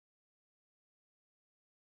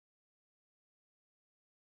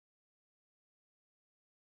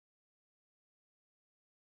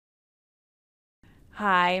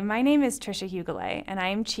Hi, my name is Tricia Huguelet, and I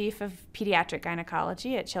am Chief of Pediatric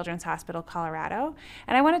Gynecology at Children's Hospital Colorado,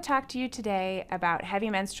 and I want to talk to you today about heavy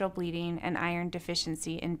menstrual bleeding and iron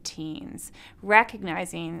deficiency in teens,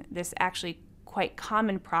 recognizing this actually quite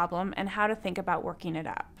common problem and how to think about working it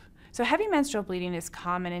up. So heavy menstrual bleeding is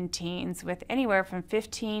common in teens, with anywhere from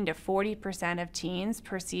 15 to 40% of teens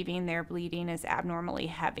perceiving their bleeding as abnormally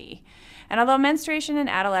heavy. And although menstruation in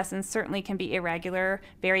adolescents certainly can be irregular,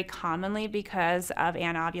 very commonly because of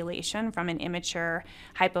anovulation from an immature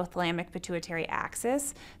hypothalamic pituitary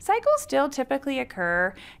axis, cycles still typically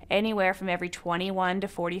occur anywhere from every 21 to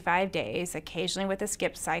 45 days, occasionally with a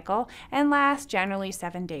skip cycle, and last generally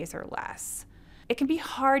 7 days or less. It can be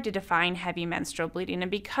hard to define heavy menstrual bleeding,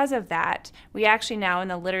 and because of that, we actually now in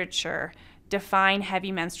the literature define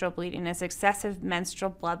heavy menstrual bleeding as excessive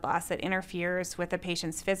menstrual blood loss that interferes with a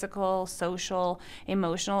patient's physical, social,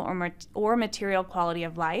 emotional, or material quality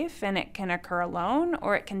of life, and it can occur alone,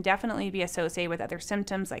 or it can definitely be associated with other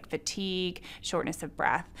symptoms like fatigue, shortness of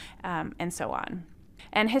breath, and so on.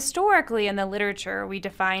 And historically in the literature, we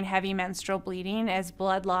define heavy menstrual bleeding as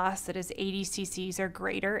blood loss that is 80 cc's or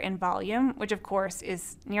greater in volume, which of course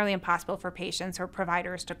is nearly impossible for patients or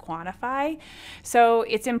providers to quantify. So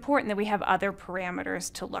it's important that we have other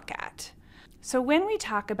parameters to look at. So when we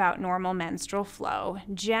talk about normal menstrual flow,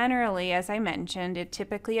 generally, as I mentioned, it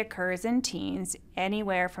typically occurs in teens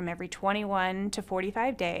anywhere from every 21 to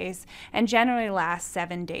 45 days and generally lasts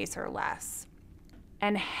 7 days or less.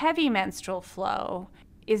 And heavy menstrual flow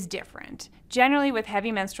is different. Generally, with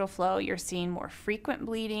heavy menstrual flow, you're seeing more frequent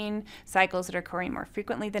bleeding, cycles that are occurring more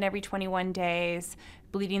frequently than every 21 days,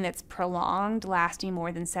 bleeding that's prolonged, lasting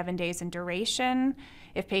more than 7 days in duration.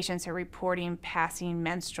 If patients are reporting passing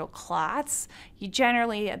menstrual clots,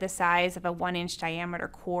 generally the size of a 1-inch diameter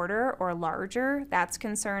quarter or larger, that's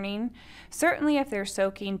concerning. Certainly if they're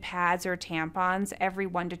soaking pads or tampons every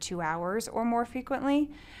 1 to 2 hours or more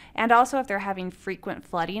frequently, and also if they're having frequent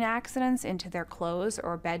flooding accidents into their clothes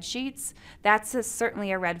or bed sheets, that's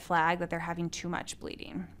certainly a red flag that they're having too much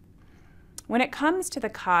bleeding. When it comes to the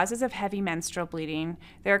causes of heavy menstrual bleeding,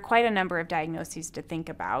 there are quite a number of diagnoses to think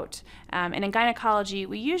about. And in gynecology,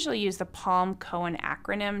 we usually use the PALM-Cohen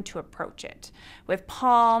acronym to approach it, with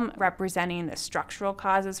PALM representing the structural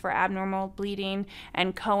causes for abnormal bleeding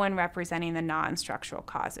and Cohen representing the non-structural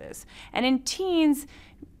causes. And in teens,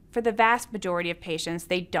 for the vast majority of patients,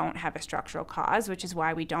 they don't have a structural cause, which is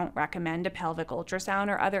why we don't recommend a pelvic ultrasound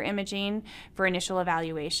or other imaging for initial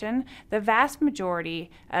evaluation. The vast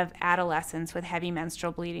majority of adolescents with heavy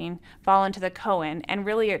menstrual bleeding fall into the Cohen, and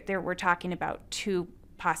really we're talking about two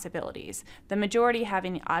possibilities. The majority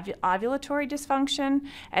having ovulatory dysfunction,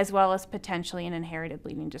 as well as potentially an inherited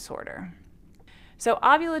bleeding disorder. So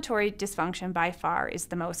ovulatory dysfunction by far is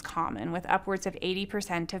the most common, with upwards of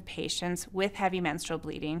 80% of patients with heavy menstrual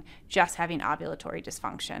bleeding just having ovulatory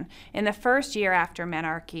dysfunction. In the first year after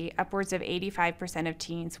menarche, upwards of 85% of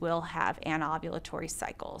teens will have anovulatory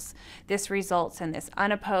cycles. This results in this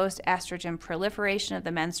unopposed estrogen proliferation of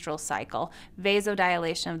the menstrual cycle,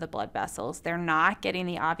 vasodilation of the blood vessels. They're not getting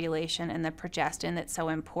the ovulation and the progestin that's so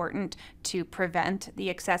important to prevent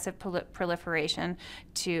the excessive proliferation,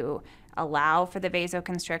 to allow for the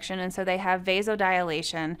vasoconstriction, and so they have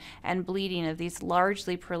vasodilation and bleeding of these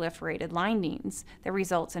largely proliferated linings that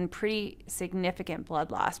results in pretty significant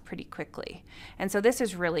blood loss pretty quickly. And so this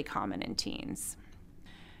is really common in teens.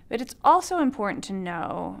 But it's also important to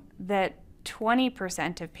know that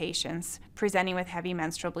 20% of patients presenting with heavy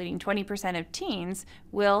menstrual bleeding, 20% of teens,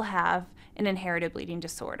 will have an inherited bleeding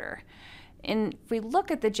disorder. And if we look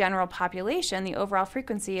at the general population, the overall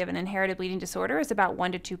frequency of an inherited bleeding disorder is about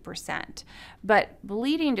 1 to 2%. But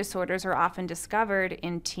bleeding disorders are often discovered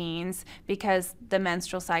in teens because the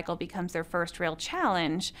menstrual cycle becomes their first real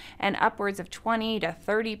challenge, and upwards of 20 to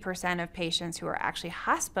 30% of patients who are actually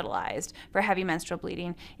hospitalized for heavy menstrual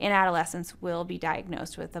bleeding in adolescence will be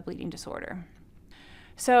diagnosed with a bleeding disorder.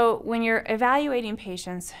 So when you're evaluating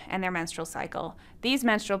patients and their menstrual cycle, these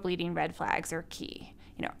menstrual bleeding red flags are key.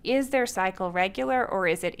 Is their cycle regular or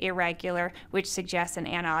is it irregular, which suggests an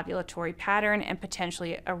anovulatory pattern and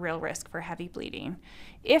potentially a real risk for heavy bleeding?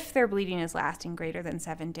 If their bleeding is lasting greater than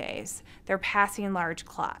 7 days, they're passing large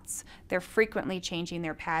clots, they're frequently changing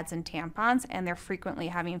their pads and tampons, and they're frequently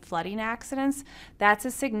having flooding accidents, that's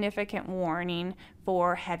a significant warning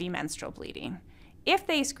for heavy menstrual bleeding. If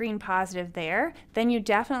they screen positive there, then you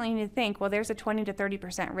definitely need to think, well, there's a 20 to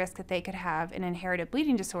 30% risk that they could have an inherited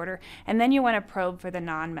bleeding disorder, and then you want to probe for the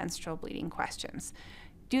non-menstrual bleeding questions.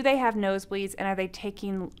 Do they have nosebleeds, and are they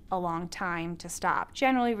taking a long time to stop?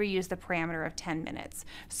 Generally, we use the parameter of 10 minutes.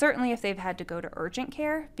 Certainly, if they've had to go to urgent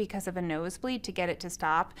care because of a nosebleed to get it to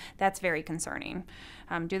stop, that's very concerning.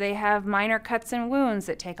 Do they have minor cuts and wounds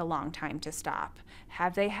that take a long time to stop?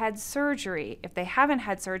 Have they had surgery? If they haven't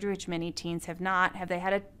had surgery, which many teens have not, have they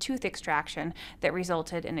had a tooth extraction that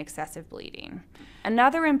resulted in excessive bleeding?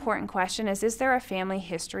 Another important question is there a family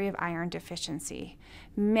history of iron deficiency?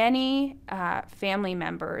 Many family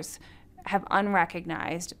members have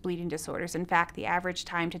unrecognized bleeding disorders. In fact, the average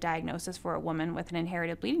time to diagnosis for a woman with an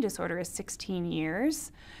inherited bleeding disorder is 16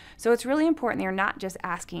 years. So it's really important that you're not just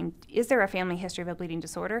asking, is there a family history of a bleeding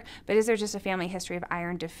disorder, but is there just a family history of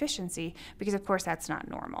iron deficiency? Because of course that's not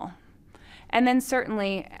normal. And then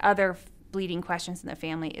certainly other bleeding questions in the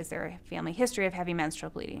family, is there a family history of heavy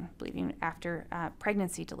menstrual bleeding, bleeding after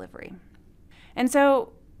pregnancy, delivery? And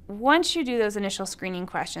so once you do those initial screening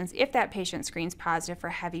questions, if that patient screens positive for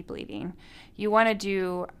heavy bleeding, you want to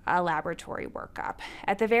do a laboratory workup.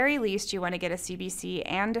 At the very least, you want to get a CBC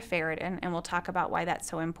and a ferritin, and we'll talk about why that's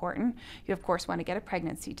so important. You, of course, want to get a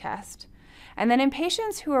pregnancy test. And then in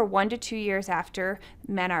patients who are 1 to 2 years after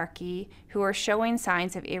menarche, who are showing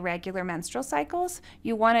signs of irregular menstrual cycles,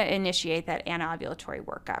 you want to initiate that anovulatory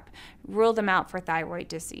workup. Rule them out for thyroid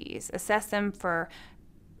disease. Assess them for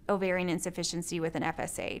ovarian insufficiency with an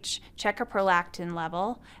FSH, check a prolactin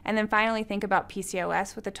level, and then finally think about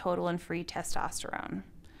PCOS with a total and free testosterone.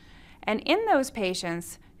 And in those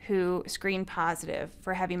patients who screen positive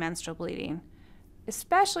for heavy menstrual bleeding,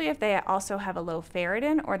 especially if they also have a low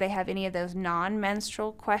ferritin or they have any of those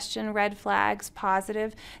non-menstrual question red flags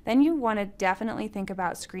positive, then you want to definitely think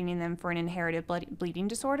about screening them for an inherited bleeding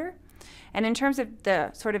disorder. And in terms of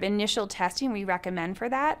the sort of initial testing we recommend for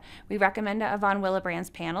that, we recommend a von Willebrand's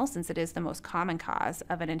panel, since it is the most common cause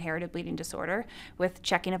of an inherited bleeding disorder, with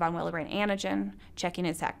checking a von Willebrand antigen, checking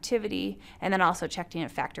its activity, and then also checking a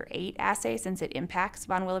factor VIII assay, since it impacts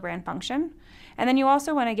von Willebrand function. And then you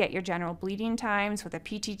also want to get your general bleeding times with a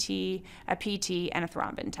PTT, a PT, and a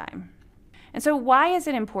thrombin time. And so why is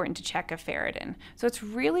it important to check a ferritin? So it's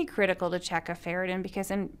really critical to check a ferritin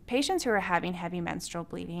because in patients who are having heavy menstrual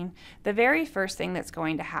bleeding, the very first thing that's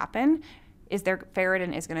going to happen is their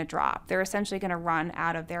ferritin is going to drop. They're essentially going to run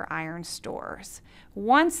out of their iron stores.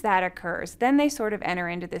 Once that occurs, then they sort of enter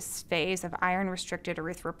into this phase of iron-restricted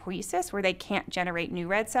erythropoiesis where they can't generate new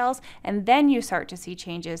red cells, and then you start to see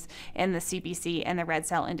changes in the CBC and the red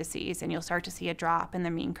cell indices, and you'll start to see a drop in the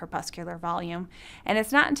mean corpuscular volume. And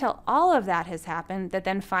it's not until all of that has happened that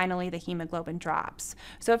then finally the hemoglobin drops.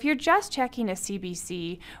 So if you're just checking a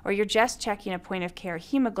CBC or you're just checking a point-of-care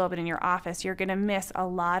hemoglobin in your office, you're going to miss a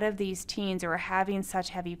lot of these teens who are having such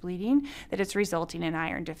heavy bleeding that it's resulting in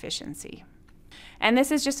iron deficiency. And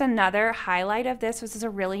this is just another highlight of this. This is a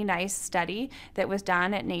really nice study that was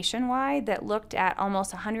done at Nationwide that looked at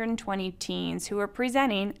almost 120 teens who were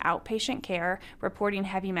presenting outpatient care reporting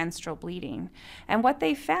heavy menstrual bleeding. And what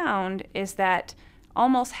they found is that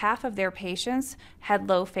almost half of their patients had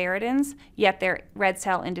low ferritins, yet their red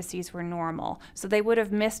cell indices were normal. So they would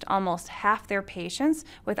have missed almost half their patients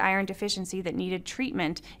with iron deficiency that needed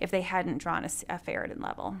treatment if they hadn't drawn a ferritin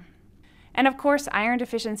level. And of course, iron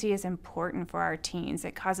deficiency is important for our teens.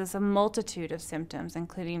 It causes a multitude of symptoms,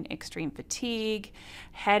 including extreme fatigue,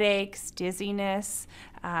 headaches, dizziness.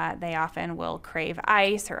 They often will crave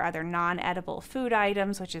ice or other non-edible food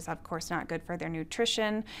items, which is of course not good for their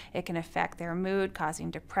nutrition. It can affect their mood, causing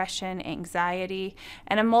depression, anxiety,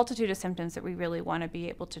 and a multitude of symptoms that we really want to be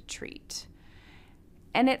able to treat.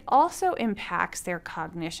 And it also impacts their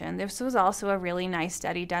cognition. This was also a really nice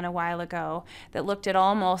study done a while ago that looked at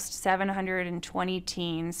almost 720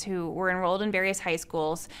 teens who were enrolled in various high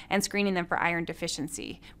schools and screening them for iron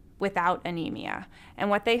deficiency without anemia. And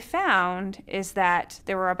what they found is that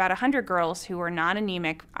there were about 100 girls who were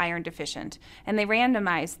non-anemic iron deficient, and they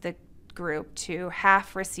randomized the group to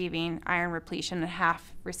half receiving iron repletion and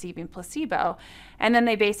half receiving placebo. And then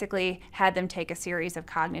they basically had them take a series of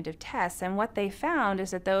cognitive tests. And what they found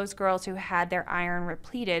is that those girls who had their iron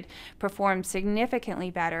repleted performed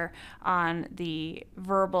significantly better on the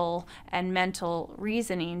verbal and mental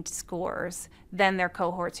reasoning scores than their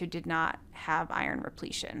cohorts who did not have iron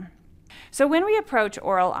repletion. So when we approach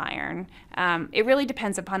oral iron, It really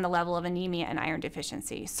depends upon the level of anemia and iron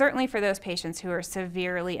deficiency. Certainly for those patients who are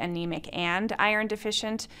severely anemic and iron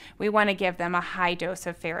deficient, we want to give them a high dose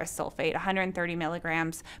of ferrous sulfate, 130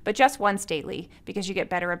 milligrams, but just once daily because you get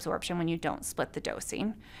better absorption when you don't split the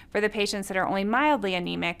dosing. For the patients that are only mildly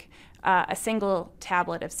anemic, a single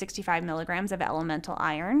tablet of 65 milligrams of elemental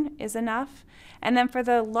iron is enough. And then for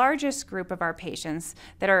the largest group of our patients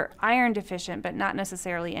that are iron deficient but not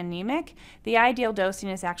necessarily anemic, the ideal dosing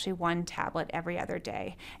is actually 1 tablet every other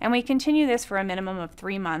day. And we continue this for a minimum of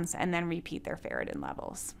 3 months and then repeat their ferritin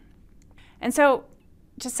levels. And so,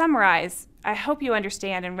 to summarize, I hope you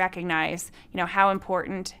understand and recognize, how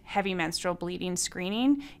important heavy menstrual bleeding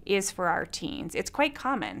screening is for our teens. It's quite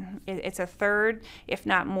common. It's a third, if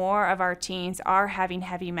not more, of our teens are having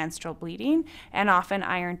heavy menstrual bleeding and often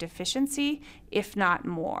iron deficiency, if not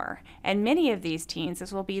more. And many of these teens,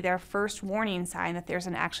 this will be their first warning sign that there's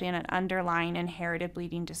actually an underlying inherited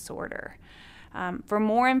bleeding disorder. For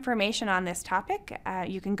more information on this topic,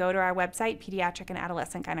 you can go to our website, Pediatric and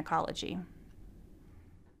Adolescent Gynecology.